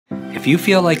If you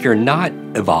feel like you're not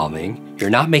evolving,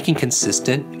 you're not making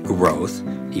consistent growth,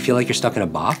 you feel like you're stuck in a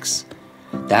box,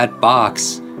 that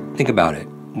box, think about it,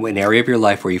 an area of your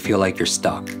life where you feel like you're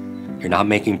stuck, you're not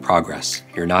making progress,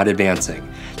 you're not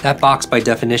advancing. That box by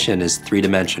definition is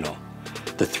three-dimensional.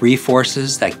 The three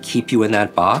forces that keep you in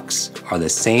that box are the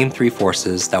same three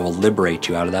forces that will liberate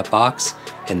you out of that box,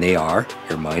 and they are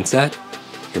your mindset,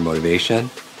 your motivation,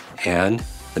 and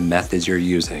the methods you're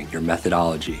using, your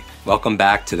methodology. Welcome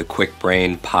back to the Kwik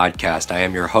Brain Podcast. I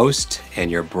am your host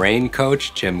and your brain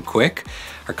coach, Jim Kwik.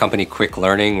 Our company, Kwik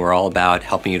Learning, we're all about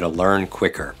helping you to learn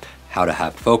quicker, how to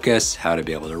have focus, how to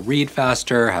be able to read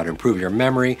faster, how to improve your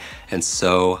memory, and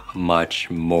so much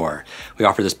more. We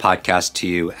offer this podcast to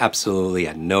you absolutely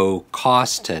at no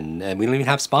cost, and we don't even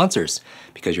have sponsors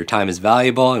because your time is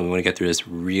valuable and we want to get through this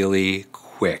really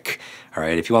quick. All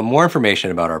right, if you want more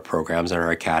information about our programs and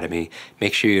our academy,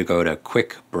 make sure you go to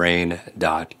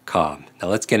kwikbrain.com. Now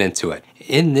let's get into it.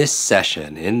 In this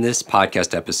session, in this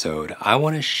podcast episode, I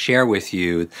want to share with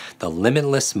you the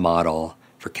limitless model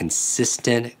for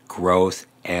consistent growth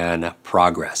and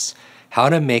progress. How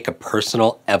to make a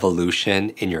personal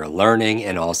evolution in your learning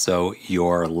and also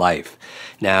your life.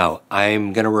 Now,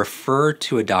 I'm going to refer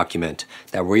to a document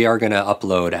that we are going to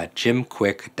upload at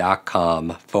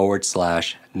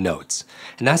jimkwik.com/notes.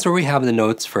 And that's where we have the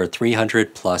notes for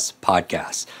 300 plus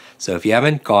podcasts. So if you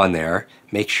haven't gone there,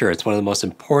 make sure it's one of the most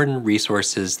important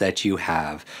resources that you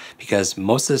have, because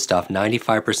most of the stuff,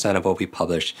 95% of what we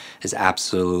publish, is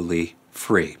absolutely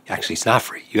free. Actually, it's not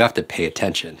free. You have to pay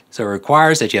attention. So it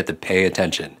requires that you have to pay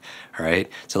attention. All right.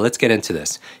 So let's get into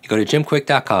this. You go to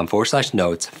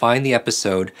jimkwik.com/notes, find the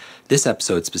episode, this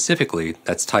episode specifically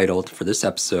that's titled for this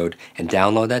episode, and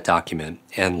download that document,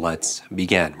 and let's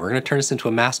begin. We're going to turn this into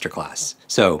a masterclass.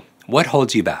 So what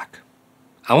holds you back?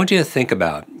 I want you to think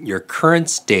about your current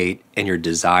state and your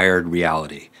desired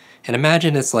reality. And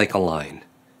imagine it's like a line.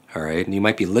 All right, and you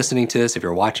might be listening to this if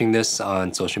you're watching this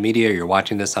on social media, or you're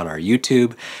watching this on our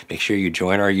YouTube. Make sure you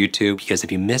join our YouTube, because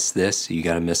if you miss this, you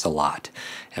got to miss a lot.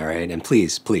 All right, and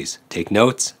please take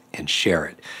notes and share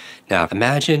it. Now,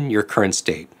 imagine your current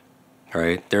state. All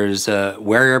right, there's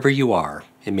wherever you are,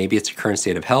 and maybe it's your current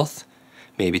state of health,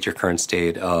 maybe it's your current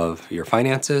state of your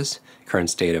finances, current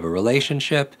state of a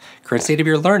relationship, current state of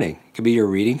your learning. It could be your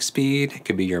reading speed, it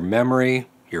could be your memory,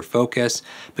 your focus,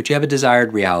 but you have a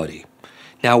desired reality.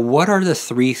 Now, what are the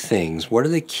three things? What are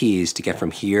the keys to get from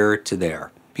here to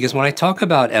there? Because when I talk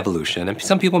about evolution, and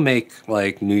some people make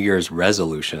like New Year's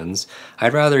resolutions,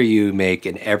 I'd rather you make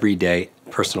an everyday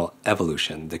personal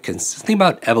evolution. The thing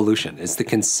about evolution is the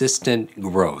consistent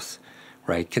growth,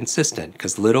 right? Consistent,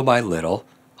 because little by little,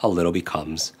 a little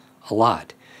becomes a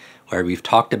lot. Where we've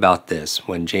talked about this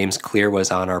when James Clear was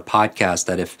on our podcast,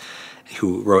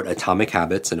 who wrote Atomic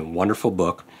Habits, and a wonderful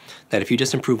book, that if you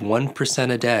just improve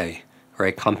 1% a day,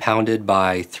 right, compounded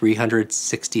by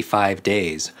 365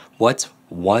 days. What's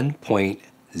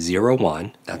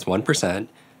 1.01, that's 1%,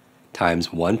 times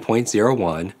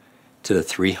 1.01 to the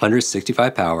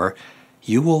 365 power,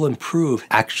 you will improve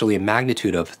actually a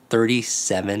magnitude of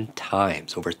 37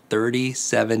 times, over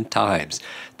 37 times,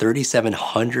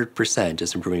 3,700%,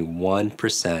 just improving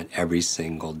 1% every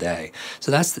single day.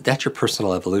 So that's your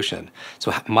personal evolution.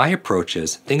 So my approach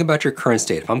is, think about your current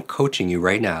state. If I'm coaching you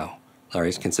right now, all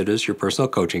right, consider this your personal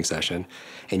coaching session,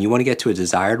 and you want to get to a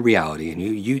desired reality, and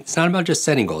it's not about just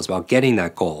setting goals, it's about getting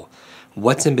that goal.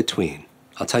 What's in between?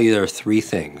 I'll tell you there are three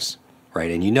things, right?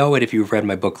 And you know it if you've read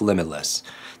my book, Limitless.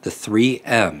 The 3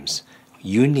 M's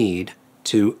you need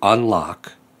to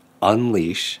unlock,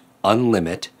 unleash,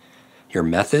 unlimit your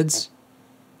methods,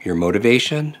 your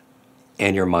motivation,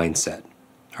 and your mindset.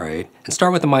 All right, and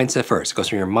start with the mindset first. It goes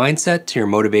from your mindset to your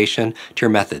motivation to your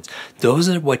methods. Those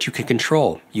are what you can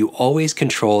control. You always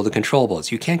control the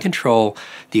controllables. You can't control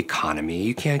the economy.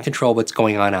 You can't control what's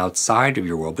going on outside of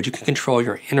your world, but you can control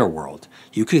your inner world.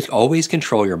 You can always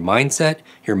control your mindset,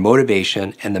 your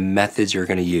motivation, and the methods you're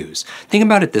going to use. Think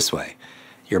about it this way.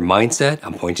 Your mindset,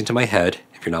 I'm pointing to my head.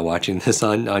 If you're not watching this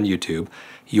on YouTube,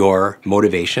 your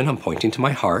motivation, I'm pointing to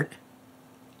my heart.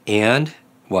 And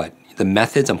what? The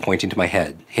methods, I'm pointing to my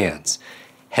hands.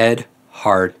 Head,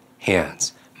 heart,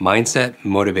 hands. Mindset,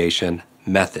 motivation,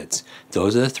 methods.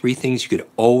 Those are the three things you could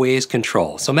always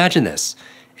control. So imagine this.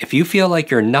 If you feel like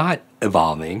you're not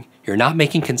evolving, you're not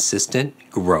making consistent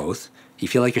growth, you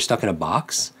feel like you're stuck in a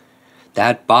box,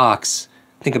 that box,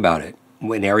 think about it,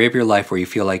 an area of your life where you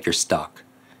feel like you're stuck.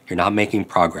 You're not making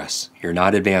progress. You're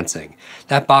not advancing.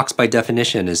 That box by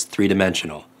definition is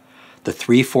three-dimensional. The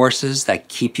three forces that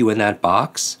keep you in that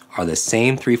box are the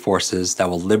same three forces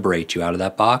that will liberate you out of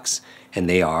that box, and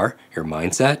they are your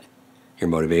mindset, your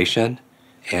motivation,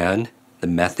 and the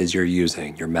methods you're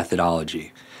using, your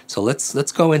methodology. So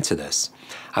let's go into this.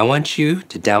 I want you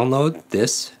to download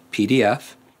this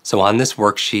PDF. So on this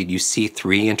worksheet, you see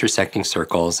 3 intersecting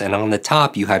circles, and on the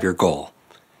top, you have your goal.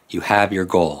 You have your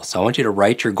goal. So I want you to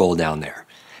write your goal down there.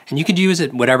 And you could use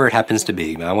it whatever it happens to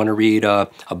be. I want to read a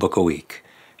book a week.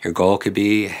 Your goal could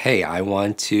be, hey, I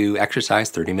want to exercise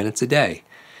 30 minutes a day,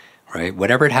 right?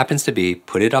 Whatever it happens to be,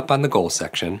 put it up on the goal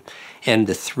section. And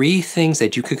the 3 things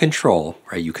that you can control,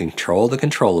 right? You control the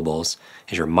controllables,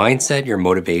 is your mindset, your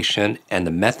motivation, and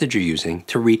the method you're using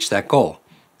to reach that goal,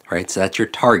 right? So that's your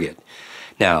target.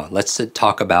 Now, let's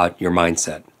talk about your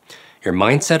mindset. Your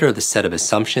mindset are the set of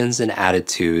assumptions and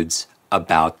attitudes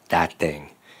about that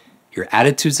thing. Your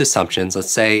attitudes, assumptions,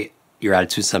 let's say your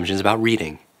attitudes, assumptions about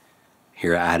reading.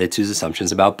 Your attitudes,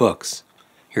 assumptions about books.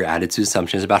 Your attitudes,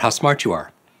 assumptions about how smart you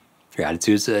are. Your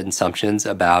attitudes and assumptions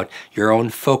about your own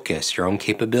focus, your own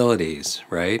capabilities,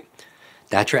 right?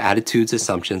 That's your attitudes,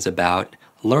 assumptions about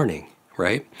learning,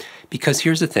 right? Because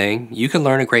here's the thing, you can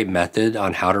learn a great method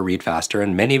on how to read faster,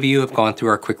 and many of you have gone through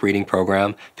our quick reading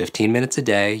program, 15 minutes a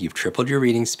day, you've tripled your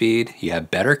reading speed, you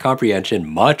have better comprehension,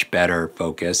 much better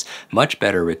focus, much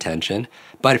better retention.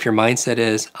 But if your mindset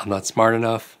is, I'm not smart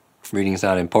enough, reading's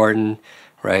not important,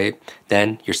 right?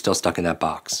 Then you're still stuck in that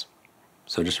box.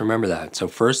 So just remember that. So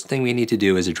first thing we need to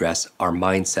do is address our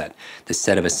mindset, the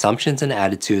set of assumptions and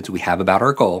attitudes we have about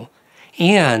our goal,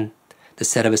 and the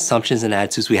set of assumptions and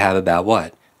attitudes we have about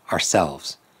what?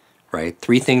 Ourselves, right?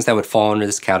 3 things that would fall under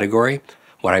this category,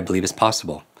 what I believe is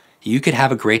possible. You could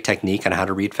have a great technique on how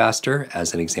to read faster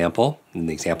as an example, and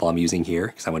the example I'm using here,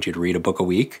 because I want you to read a book a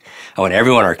week. I want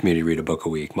everyone in our community to read a book a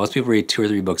week. Most people read 2 or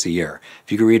 3 books a year.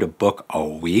 If you could read a book a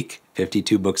week,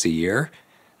 52 books a year,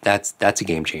 that's a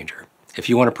game changer. If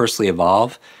you want to personally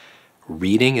evolve,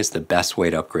 reading is the best way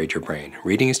to upgrade your brain.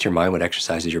 Reading is to your mind what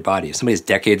exercises your body. If somebody has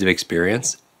decades of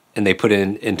experience and they put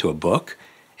it into a book,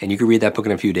 and you could read that book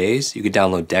in a few days, you could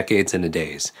download decades into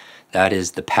days. That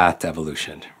is the path to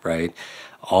evolution, right?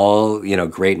 All,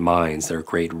 great minds, they're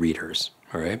great readers,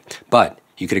 all right? But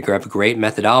you could have a great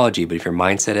methodology, but if your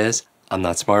mindset is, I'm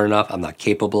not smart enough, I'm not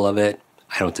capable of it,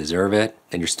 I don't deserve it,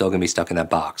 then you're still gonna be stuck in that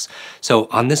box. So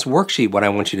on this worksheet, what I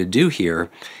want you to do here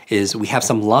is we have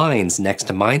some lines next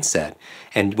to mindset.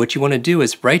 And what you wanna do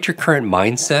is write your current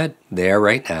mindset there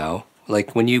right now.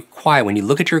 Like when you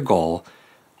look at your goal,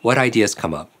 what ideas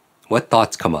come up? What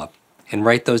thoughts come up? And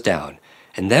write those down.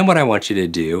 And then what I want you to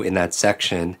do in that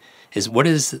section is what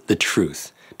is the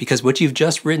truth? Because what you've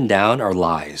just written down are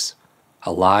lies.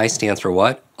 A lie stands for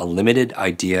what? A limited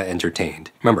idea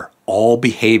entertained. Remember, all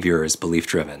behavior is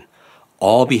belief-driven.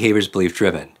 All behavior is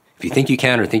belief-driven. If you think you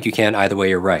can or think you can, either way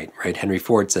you're right? Henry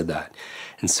Ford said that.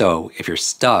 And so if you're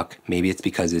stuck, maybe it's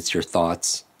because it's your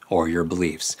thoughts or your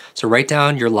beliefs. So write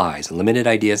down your lies, limited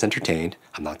ideas entertained.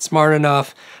 I'm not smart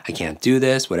enough, I can't do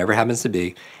this, whatever happens to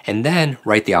be. And then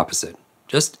write the opposite.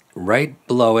 Just right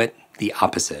below it, the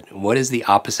opposite. What is the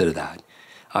opposite of that?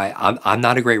 I'm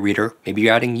not a great reader. Maybe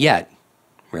you're adding yet,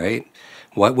 right?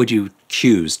 What would you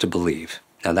choose to believe?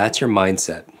 Now that's your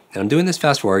mindset. And I'm doing this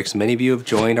fast forward because many of you have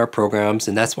joined our programs,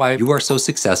 and that's why you are so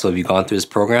successful if you've gone through this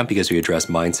program, because we address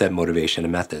mindset, motivation,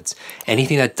 and methods.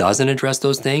 Anything that doesn't address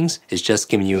those things is just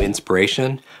giving you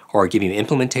inspiration or giving you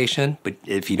implementation, but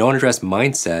if you don't address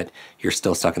mindset, you're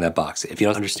still stuck in that box. If you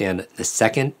don't understand the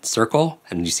second circle,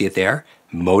 and you see it there,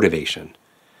 motivation,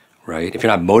 right? If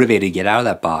you're not motivated to get out of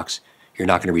that box, you're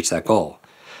not gonna reach that goal.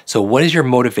 So what is your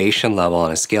motivation level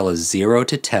on a scale of 0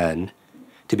 to 10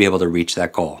 to be able to reach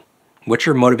that goal? What's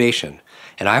your motivation?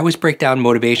 And I always break down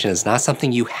motivation as not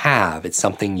something you have, it's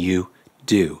something you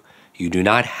do. You do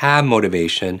not have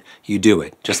motivation, you do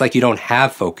it. Just like you don't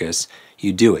have focus,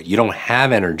 you do it. You don't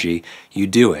have energy, you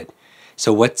do it.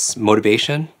 So what's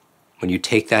motivation? When you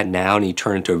take that noun and you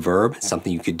turn it into a verb,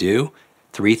 something you could do,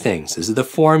 3 things. This is the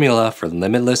formula for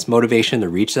limitless motivation to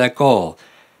reach that goal,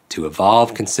 to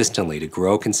evolve consistently, to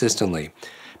grow consistently.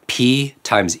 P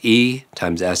times E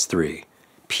times S3.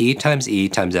 P times E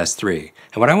times S3.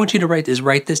 And what I want you to write is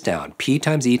write this down. P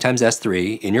times E times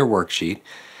S3 in your worksheet.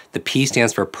 The P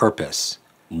stands for purpose.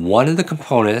 One of the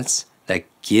components that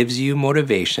gives you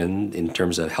motivation in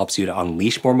terms of helps you to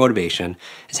unleash more motivation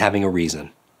is having a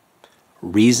reason.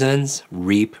 Reasons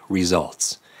reap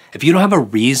results. If you don't have a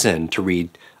reason to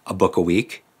read a book a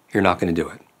week, you're not going to do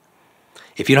it.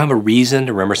 If you don't have a reason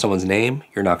to remember someone's name,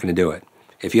 you're not going to do it.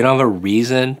 If you don't have a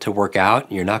reason to work out,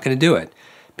 you're not going to do it.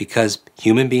 Because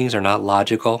human beings are not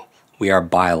logical, we are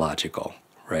biological,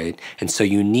 right? And so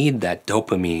you need that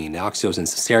dopamine, oxytocin,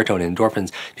 serotonin, endorphins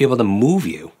to be able to move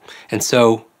you. And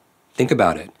so think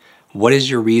about it. What is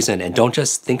your reason? And don't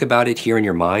just think about it here in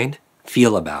your mind,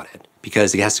 feel about it.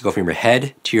 because it has to go from your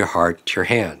head to your heart to your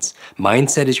hands.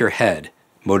 Mindset is your head.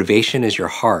 Motivation is your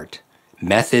heart.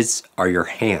 Methods are your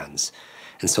hands.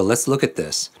 And so let's look at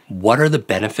this. What are the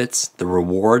benefits, the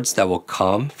rewards that will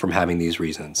come from having these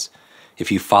reasons?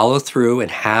 If you follow through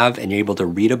and you're able to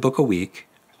read a book a week,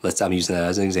 I'm using that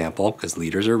as an example because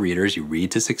leaders are readers, you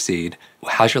read to succeed.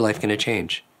 How's your life going to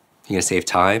change? You're going to save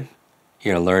time.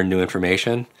 You're going to learn new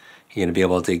information. You're going to be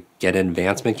able to get an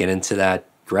advancement, get into that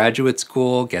graduate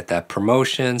school, get that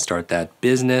promotion, start that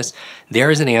business.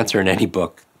 There is an answer in any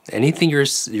book. Anything you're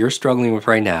struggling with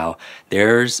right now,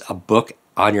 there's a book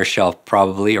on your shelf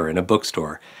probably or in a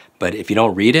bookstore. But if you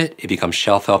don't read it, it becomes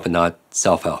shelf help and not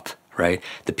self-help, right?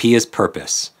 The P is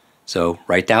purpose. So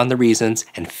write down the reasons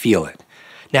and feel it.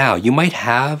 Now, you might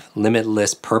have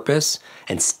limitless purpose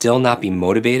and still not be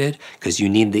motivated because you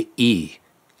need the E,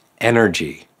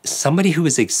 energy. Somebody who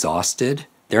is exhausted,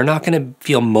 they're not going to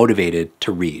feel motivated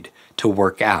to read, to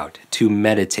work out, to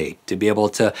meditate, to be able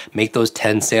to make those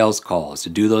 10 sales calls, to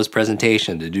do those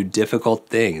presentations, to do difficult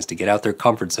things, to get out their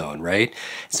comfort zone, right?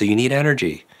 So you need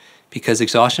energy because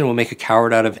exhaustion will make a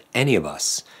coward out of any of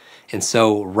us. And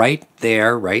so right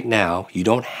there, right now, you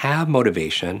don't have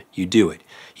motivation, you do it.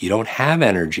 You don't have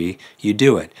energy, you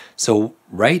do it. So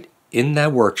right in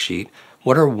that worksheet,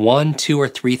 what are 1, 2, or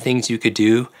 3 things you could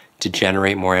do to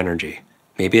generate more energy?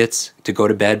 Maybe it's to go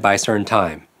to bed by a certain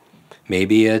time.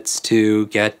 Maybe it's to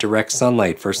get direct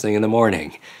sunlight first thing in the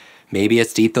morning. Maybe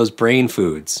it's to eat those brain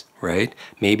foods, right?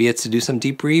 Maybe it's to do some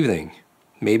deep breathing.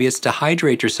 Maybe it's to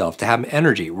hydrate yourself, to have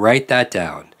energy. Write that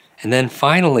down. And then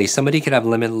finally, somebody could have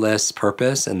limitless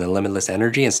purpose and the limitless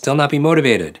energy and still not be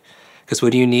motivated. Because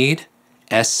what do you need?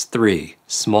 S3,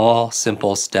 small,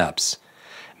 simple steps.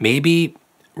 Maybe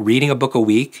reading a book a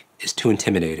week is too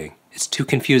intimidating. It's too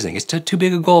confusing. It's too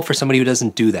big a goal for somebody who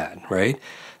doesn't do that, right?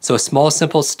 So a small,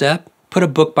 simple step, put a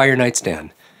book by your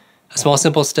nightstand. A small,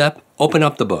 simple step, open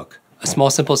up the book. A small,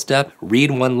 simple step,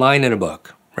 read 1 line in a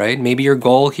book, right? Maybe your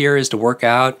goal here is to work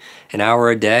out an hour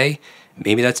a day.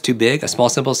 Maybe that's too big. A small,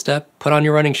 simple step, put on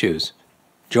your running shoes.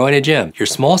 Join a gym. Your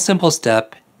small, simple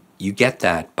step, you get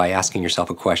that by asking yourself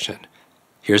a question.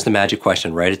 Here's the magic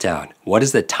question, write it down. What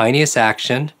is the tiniest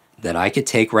action that I could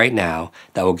take right now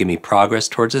that will give me progress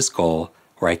towards this goal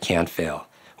where I can't fail?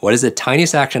 What is the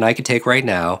tiniest action I could take right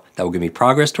now that will give me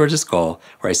progress towards this goal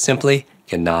where I simply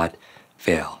cannot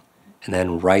fail? And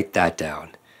then write that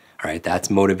down. All right, that's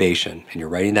motivation, and you're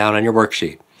writing down on your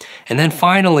worksheet. And then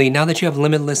finally, now that you have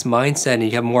limitless mindset and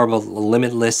you have more of a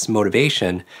limitless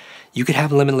motivation, you could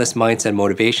have limitless mindset and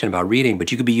motivation about reading,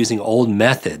 but you could be using old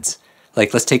methods.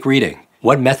 Like, let's take reading.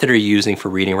 What method are you using for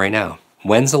reading right now?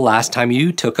 When's the last time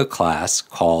you took a class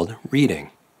called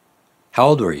reading? How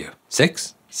old were you?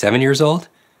 6? 7 years old?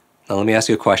 Now let me ask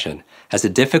you a question. Has the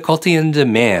difficulty and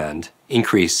demand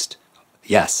increased?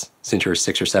 Yes, since you're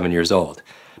 6 or 7 years old.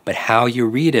 But how you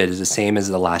read it is the same as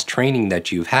the last training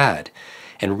that you've had.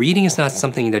 And reading is not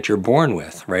something that you're born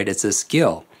with, right? It's a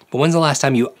skill. But when's the last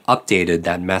time you updated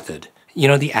that method? You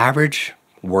know, the average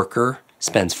worker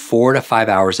spends 4 to 5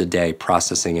 hours a day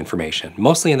processing information,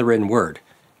 mostly in the written word.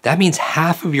 That means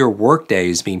half of your workday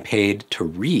is being paid to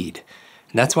read.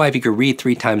 And that's why if you could read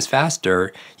 3 times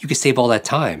faster, you could save all that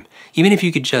time. Even if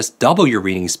you could just double your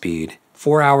reading speed,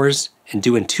 4 hours and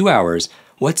do in 2 hours,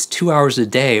 what's 2 hours a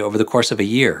day over the course of a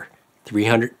year?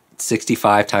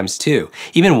 365 times 2.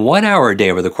 Even 1 hour a day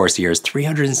over the course of a year is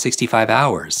 365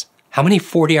 hours. How many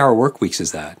 40-hour work weeks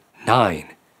is that? 9.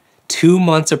 2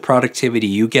 months of productivity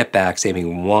you get back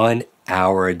saving 1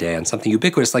 hour a day on something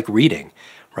ubiquitous like reading,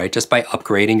 right? Just by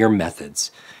upgrading your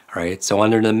methods, all right? So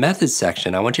under the methods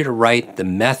section, I want you to write the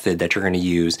method that you're going to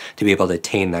use to be able to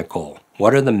attain that goal.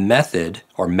 What are the method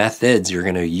or methods you're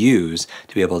going to use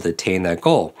to be able to attain that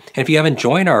goal? And if you haven't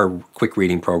joined our quick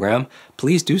reading program,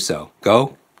 please do so.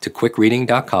 Go to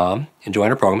quickreading.com and join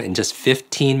our program in just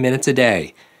 15 minutes a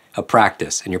day of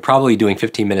practice. And you're probably doing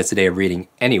 15 minutes a day of reading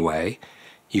anyway.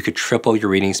 You could triple your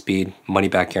reading speed, money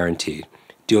back guaranteed.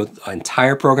 Do an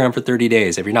entire program for 30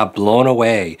 days. If you're not blown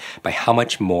away by how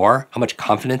much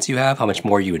confidence you have, how much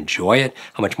more you enjoy it,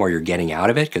 how much more you're getting out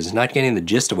of it, because it's not getting the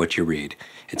gist of what you read.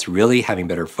 It's really having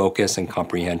better focus and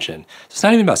comprehension. So it's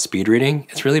not even about speed reading.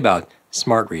 It's really about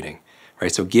smart reading,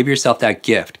 right? So give yourself that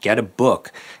gift. Get a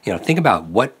book. You know, think about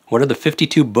what are the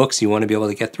 52 books you want to be able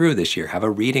to get through this year. Have a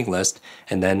reading list,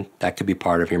 and then that could be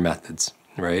part of your methods.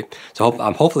 Right? So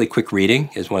hopefully quick reading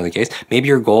is one of the cases. Maybe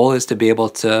your goal is to be able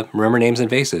to remember names and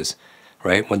faces,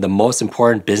 right? One of the most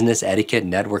important business etiquette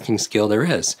networking skill there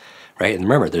is, right? And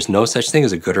remember, there's no such thing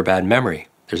as a good or bad memory.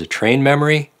 There's a trained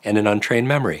memory and an untrained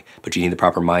memory, but you need the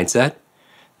proper mindset,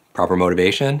 proper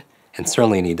motivation, and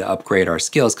certainly need to upgrade our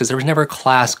skills because there was never a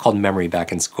class called memory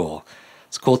back in school.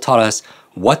 School taught us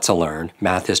what to learn,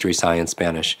 math, history, science,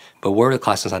 Spanish, but where were the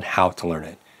classes on how to learn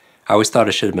it? I always thought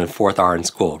it should have been fourth R in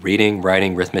school: reading,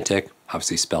 writing, arithmetic.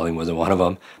 Obviously spelling wasn't one of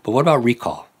them. But what about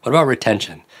recall? What about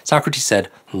retention? Socrates said,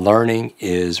 learning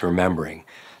is remembering.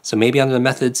 So maybe under the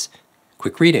methods,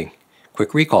 quick reading,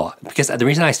 quick recall. Because the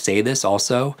reason I say this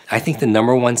also, I think the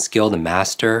number one skill to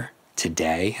master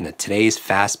today, in today's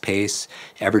fast-paced,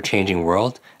 ever-changing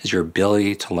world, is your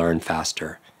ability to learn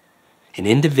faster. An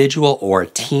individual or a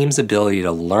team's ability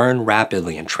to learn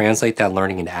rapidly and translate that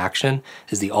learning into action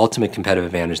is the ultimate competitive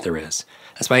advantage there is.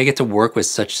 That's why I get to work with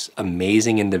such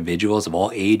amazing individuals of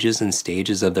all ages and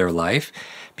stages of their life,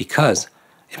 because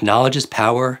if knowledge is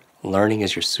power, learning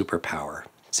is your superpower.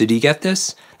 So do you get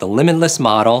this? The limitless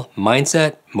model,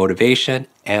 mindset, motivation,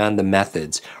 and the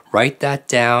methods. Write that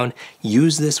down.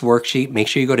 Use this worksheet. Make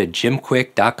sure you go to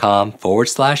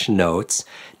jimkwik.com/notes.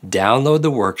 Download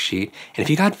the worksheet. And if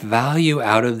you got value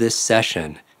out of this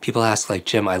session, people ask like,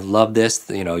 Jim, I love this.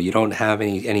 You don't have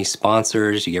any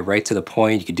sponsors. You get right to the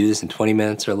point. You can do this in 20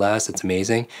 minutes or less. It's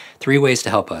amazing. 3 ways to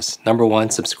help us. Number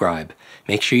 1, subscribe.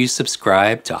 Make sure you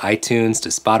subscribe to iTunes, to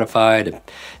Spotify,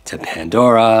 to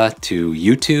Pandora, to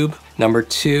YouTube. Number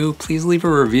 2, please leave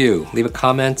a review. Leave a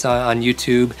comment on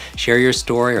YouTube, share your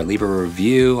story, or leave a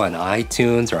review on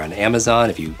iTunes or on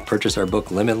Amazon if you purchase our book,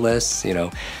 Limitless.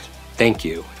 Thank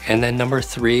you. And then number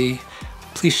 3,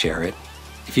 please share it.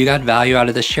 If you got value out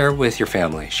of this, share it with your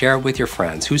family, share it with your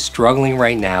friends. Who's struggling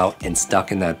right now and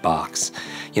stuck in that box?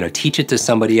 Teach it to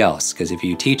somebody else, because if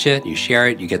you teach it, you share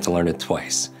it, you get to learn it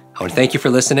twice. I want to thank you for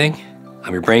listening.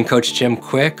 I'm your brain coach, Jim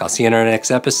Kwik. I'll see you in our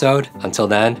next episode. Until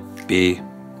then, be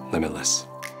limitless.